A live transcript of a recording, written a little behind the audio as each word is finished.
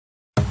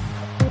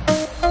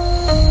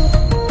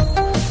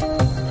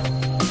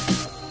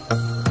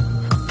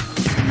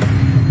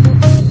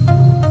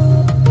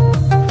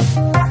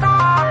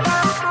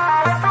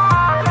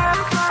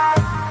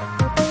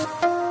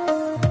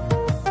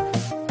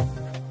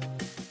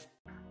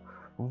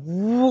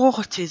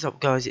What is up,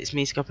 guys? It's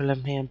me,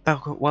 Scup11 here, and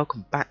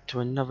welcome back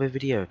to another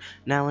video.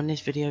 Now in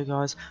this video,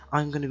 guys,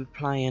 I'm going to be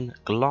playing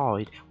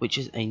Glide, which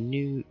is a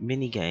new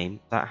mini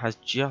game that has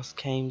just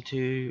came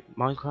to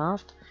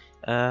Minecraft.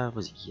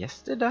 Was it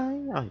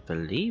yesterday? I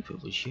believe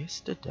it was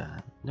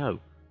yesterday. No,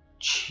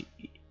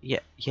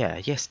 yeah,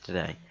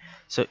 yesterday.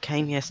 So it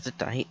came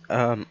yesterday.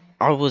 I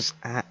was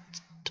at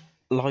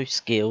Live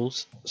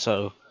Skills,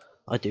 so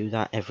I do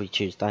that every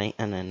Tuesday,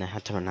 and then I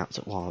had to announce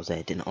it while I was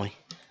there, didn't I?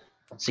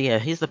 So yeah,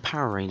 here's the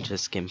Power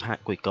Rangers skin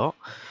pack we got,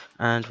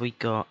 and we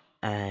got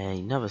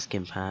another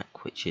skin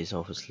pack, which is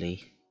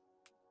obviously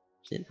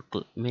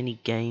the mini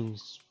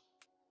games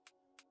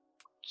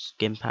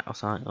skin pack or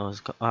something. Or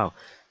it's got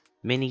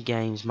mini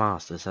games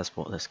masters. That's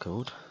what that's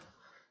called.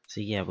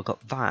 So yeah, we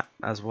got that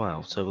as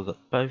well. So we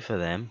got both of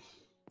them.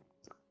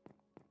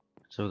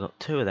 So we got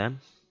two of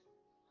them,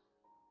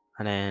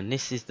 and then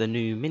this is the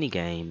new mini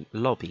game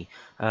lobby.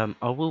 I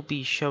will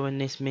be showing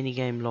this mini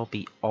game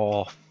lobby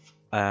off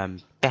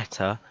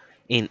better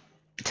in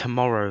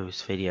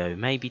tomorrow's video,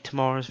 maybe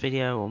tomorrow's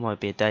video, or might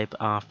be a day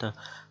after,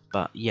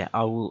 but yeah,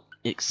 I will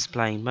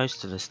explain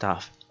most of the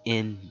stuff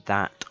in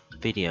that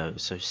video,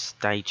 so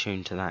stay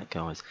tuned to that,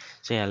 guys.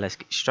 So yeah, let's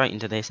get straight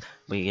into this.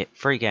 We get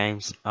 3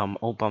 games. I'm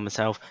all by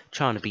myself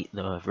trying to beat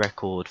the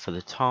record for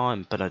the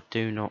time, but I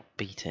do not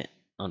beat it,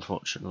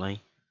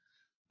 unfortunately.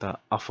 But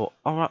I thought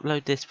I'll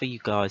upload this for you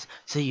guys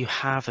so you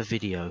have a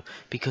video,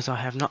 because I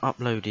have not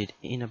uploaded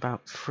in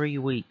about 3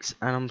 weeks,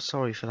 and I'm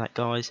sorry for that,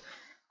 guys.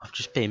 I've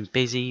just been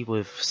busy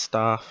with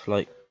stuff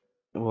like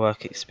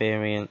work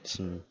experience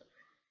and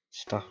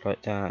stuff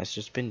like that. It's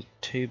just been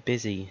too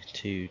busy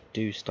to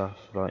do stuff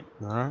like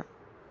that.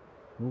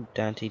 Ooh,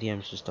 Dan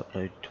TDM's just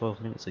uploaded 12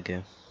 minutes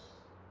ago.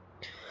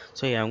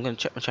 So yeah, I'm going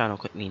to check my channel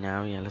quickly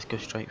now. Yeah, let's go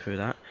straight through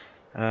that.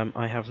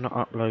 I have not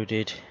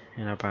uploaded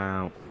in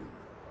about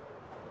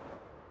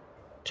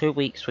 2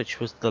 weeks,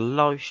 which was the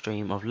live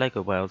stream of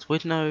Lego Worlds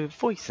with no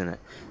voice in it.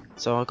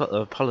 So I got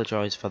to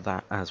apologise for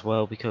that as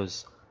well,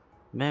 because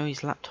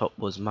Mary's laptop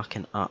was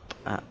mucking up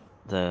at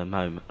the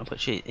moment,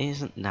 which it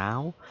isn't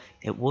now.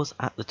 It was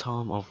at the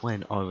time of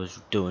when I was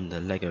doing the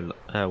Lego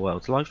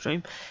Worlds live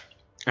stream.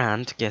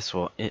 And guess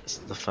what? It's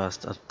the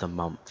first of the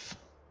month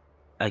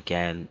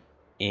again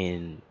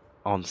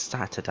on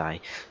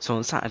Saturday. So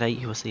on Saturday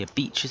you will see a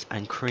Beaches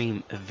and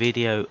Cream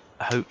video,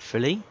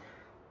 hopefully.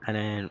 And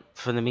then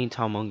for the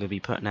meantime, I'm going to be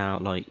putting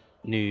out like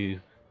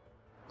new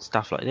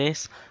stuff like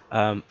this.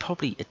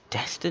 Probably a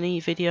Destiny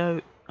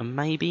video,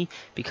 maybe,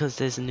 because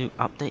there's a new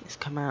update that's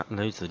come out,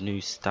 loads of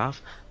new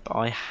stuff. But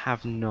I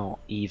have not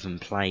even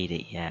played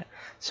it yet,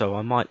 so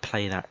I might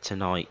play that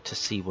tonight to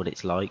see what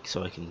it's like,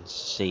 so I can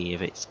see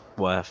if it's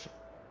worth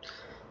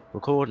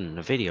recording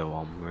a video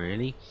on.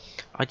 Really,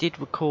 I did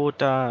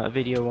record a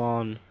video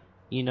on,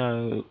 you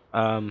know,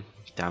 damn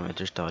it, I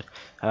just died.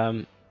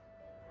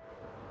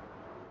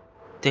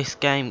 This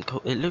game,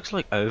 it looks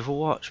like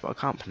Overwatch, but I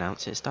can't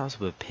pronounce it. It starts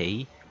with a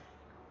P.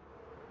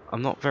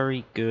 I'm not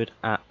very good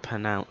at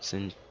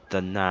pronouncing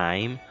the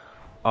name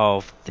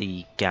of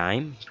the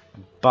game,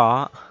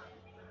 but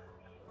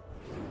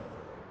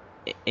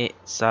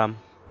it's a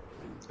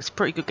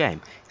pretty good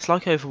game. It's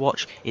like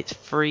Overwatch. It's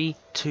free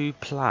to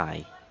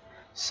play,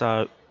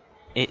 so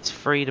it's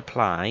free to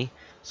play.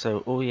 So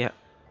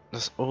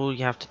that's all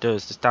you have to do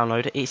is just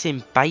download it. It's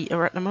in beta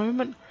at the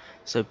moment,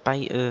 so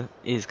beta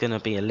is gonna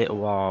be a little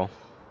while.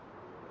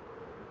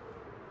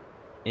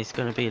 It's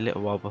going to be a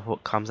little while before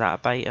it comes out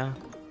of beta.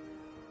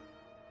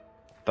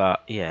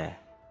 But yeah,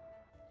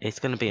 it's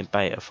going to be in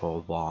beta for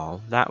a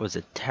while. That was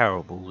a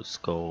terrible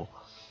score.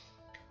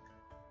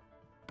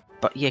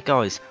 But yeah,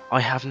 guys,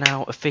 I have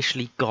now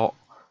officially got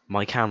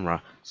my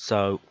camera.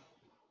 So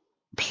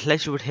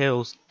Pleasurewood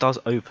Hills does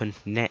open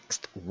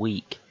next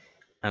week.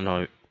 And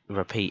I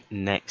repeat,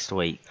 next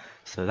week.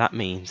 So that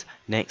means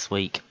next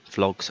week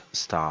vlogs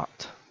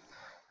start.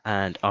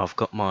 And I've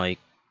got my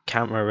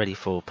camera ready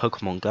for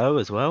Pokemon Go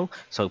as well,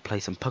 so I'll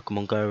play some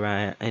Pokemon Go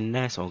in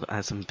there, so I'll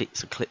add some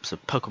bits of clips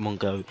of Pokemon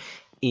Go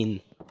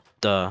in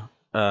the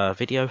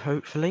video,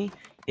 hopefully,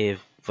 if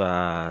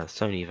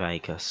Sony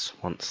Vegas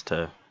wants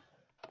to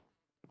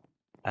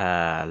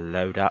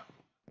load up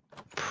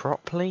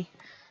properly,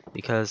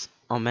 because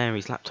on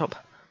Mary's laptop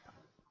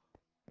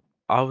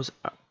I was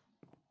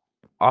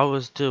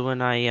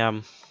doing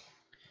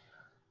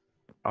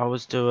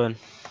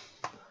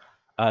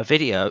a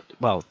video.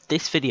 Well,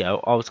 this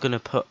video I was gonna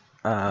put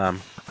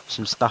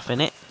some stuff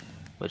in it,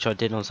 which I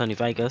did on Sony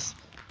Vegas,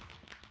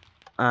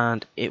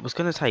 and it was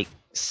gonna take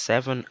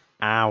 7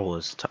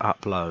 hours to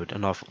upload,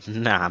 and I thought,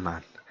 nah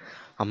man,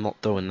 I'm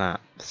not doing that.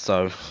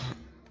 So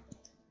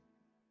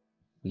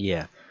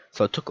yeah,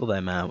 so I took all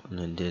them out and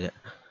then did it,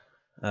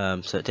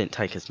 so it didn't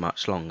take as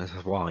much long, as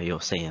why you're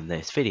seeing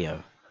this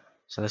video.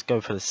 So let's go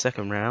for the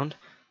second round.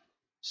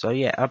 So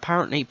yeah,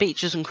 apparently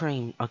Beaches and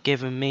Cream are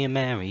giving me and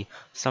Mary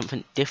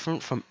something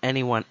different from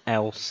anyone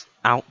else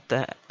out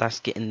there that's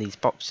getting these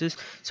boxes.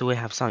 So we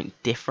have something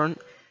different,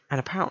 and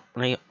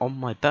apparently on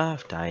my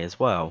birthday as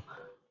well,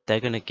 they're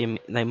gonna give me,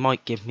 they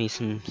might give me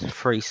some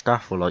free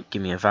stuff, or like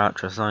give me a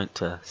voucher or something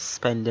to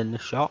spend in the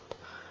shop.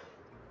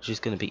 which is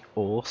going to be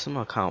awesome.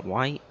 I can't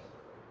wait,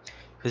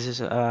 because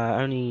it's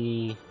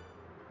only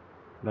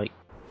like,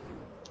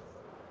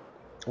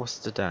 what's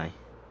the day?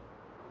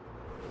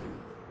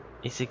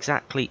 It's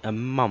exactly a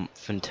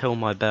month until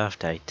my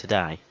birthday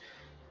today.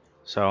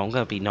 So I'm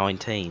going to be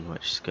 19,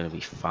 which is going to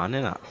be fun,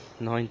 isn't it?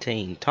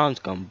 19. Time's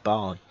gone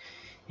by.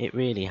 It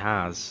really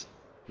has.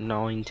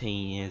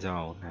 19 years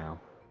old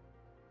now.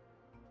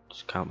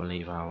 Just can't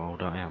believe how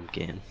old I am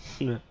getting.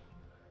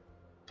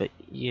 But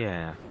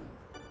yeah.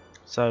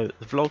 So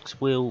the vlogs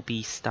will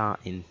be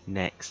starting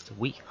next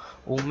week.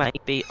 Or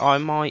maybe I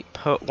might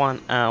put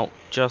one out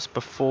just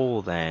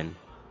before then.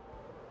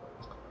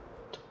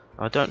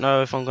 I don't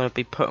know if I'm going to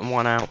be putting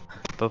one out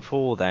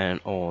before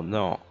then or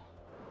not.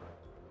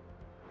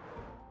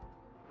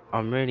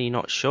 I'm really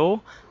not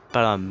sure,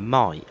 but I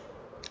might.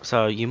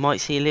 So you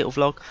might see a little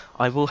vlog.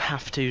 I will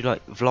have to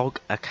like vlog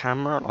a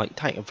camera, like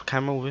take a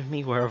camera with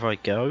me wherever I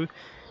go,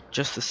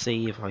 just to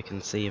see if I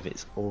can see if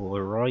it's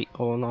alright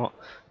or not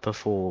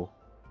before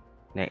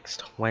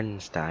next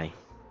Wednesday.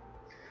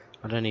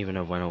 I don't even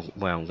know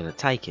where I'm going to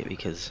take it,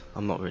 because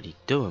I'm not really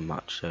doing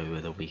much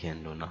over the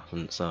weekend or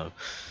nothing. So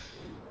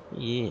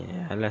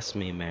yeah, unless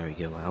me and Mary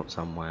go out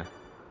somewhere.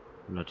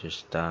 And I'll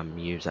just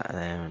use that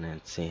there and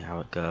then see how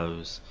it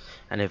goes.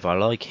 And if I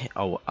like it,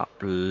 I'll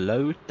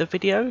upload the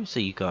video so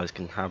you guys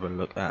can have a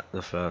look at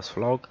the first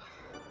vlog.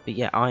 But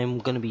yeah, I'm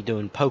going to be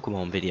doing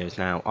Pokemon videos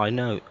now. I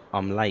know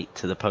I'm late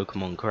to the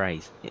Pokemon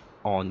craze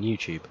on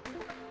YouTube,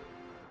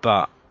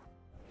 but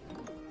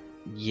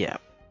yeah,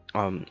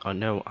 I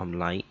know I'm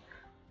late,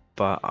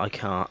 but I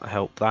can't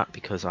help that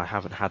because I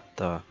haven't had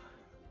the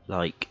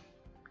like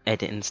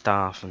editing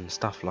stuff and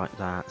stuff like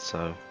that.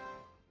 So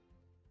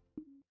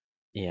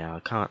yeah, I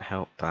can't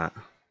help that.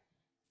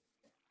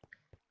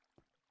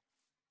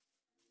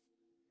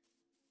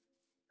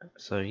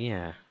 So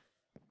yeah.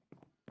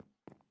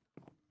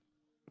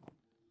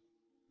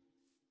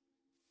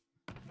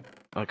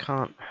 I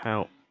can't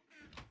help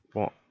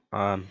what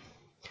I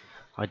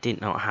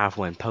did not have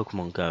when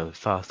Pokemon Go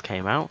first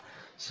came out,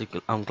 so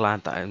I'm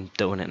glad that I'm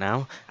doing it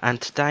now. And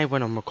today,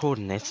 when I'm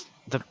recording this,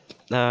 the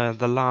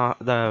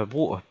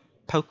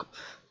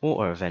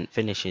water event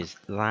finishes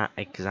that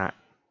exact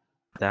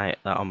day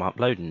that I'm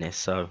uploading this,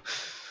 so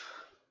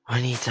I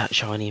need that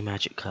shiny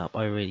magic cup.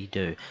 I really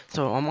do.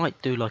 So I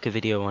might do like a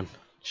video on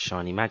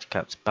shiny magic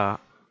cups, but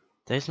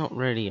there's not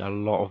really a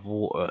lot of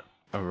water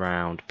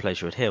around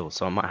Pleasurewood Hill,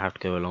 so I might have to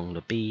go along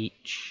the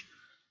beach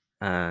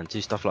and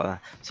do stuff like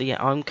that. So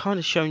yeah, I'm kind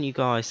of showing you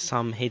guys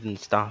some hidden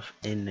stuff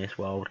in this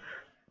world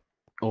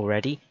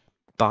already,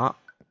 but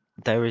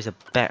there is a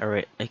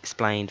better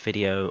explained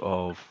video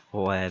of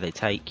where they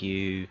take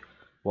you,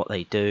 what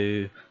they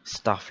do,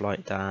 stuff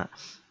like that,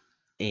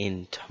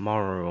 in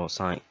tomorrow or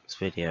something's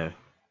video.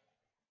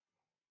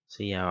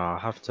 So yeah, I'll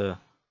have to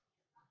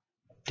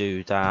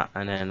do that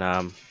and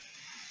then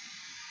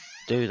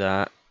do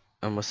that,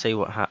 and we'll see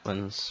what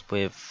happens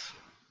with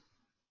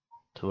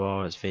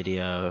tomorrow's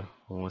video,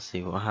 and we'll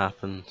see what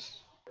happens.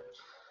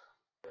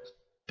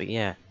 But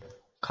yeah,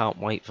 can't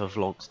wait for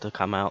vlogs to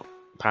come out.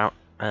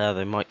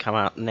 They might come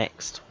out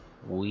next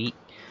week,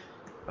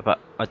 but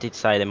I did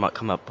say they might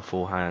come up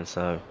beforehand,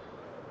 so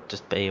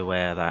just be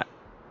aware that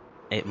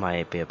it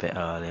may be a bit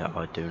earlier.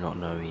 I do not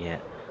know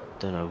yet.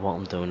 Don't know what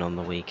I'm doing on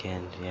the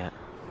weekend yet.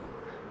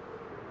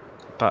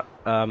 But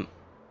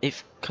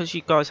because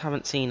you guys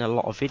haven't seen a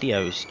lot of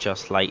videos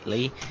just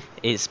lately,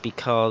 it's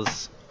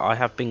because I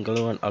have been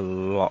gluing a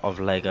lot of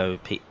Lego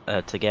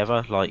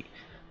together, like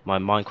my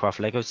Minecraft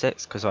Lego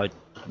sets, because I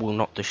will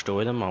not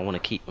destroy them. I want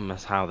to keep them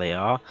as how they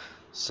are.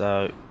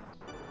 So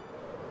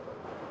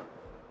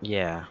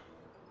yeah,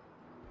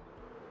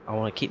 I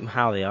want to keep them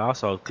how they are,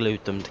 so I've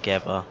glued them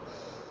together.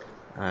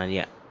 And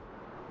yeah,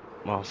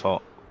 well, I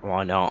thought,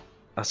 why not?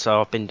 So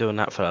I've been doing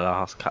that for the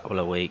last couple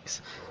of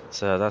weeks.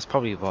 So that's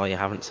probably why you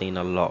haven't seen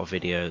a lot of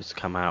videos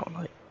come out,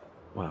 like,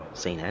 well,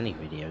 seen any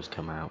videos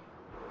come out.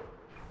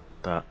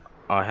 But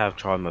I have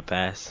tried my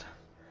best,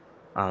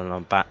 and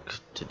I'm back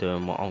to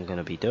doing what I'm going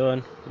to be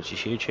doing, which is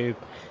YouTube.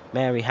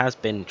 Mary has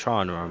been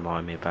trying to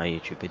remind me about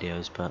YouTube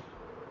videos, but,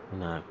 you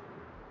know,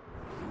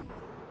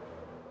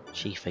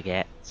 she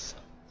forgets.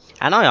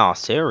 And I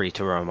asked Siri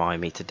to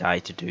remind me today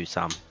to do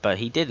some, but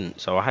he didn't,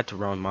 so I had to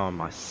remind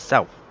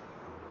myself.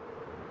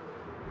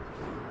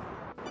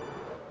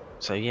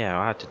 So yeah,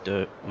 I had to do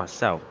it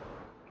myself.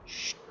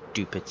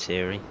 Stupid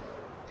Siri.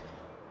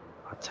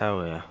 I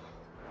tell ya.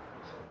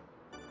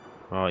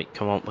 Right,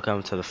 come on, we're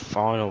coming to the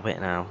final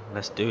bit now.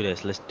 Let's do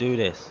this, let's do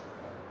this.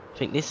 I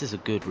think this is a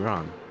good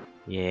run.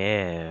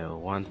 Yeah,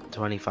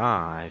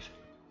 125.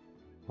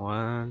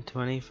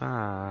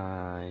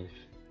 125.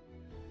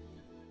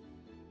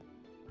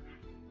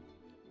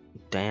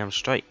 Damn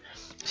straight.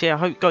 So yeah, I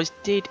hope you guys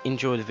did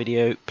enjoy the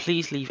video.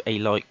 Please leave a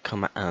like,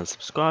 comment and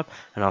subscribe,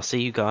 and I'll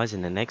see you guys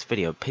in the next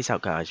video. Peace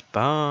out guys,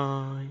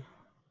 bye.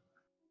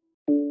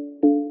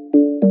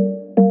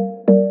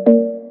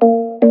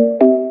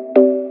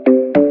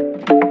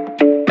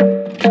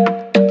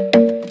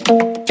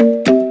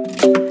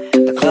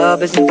 The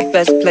club isn't the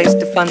best place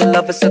to find the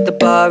lovers, so the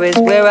bar is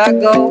where I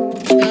go.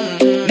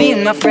 Me and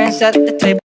my friends at the table.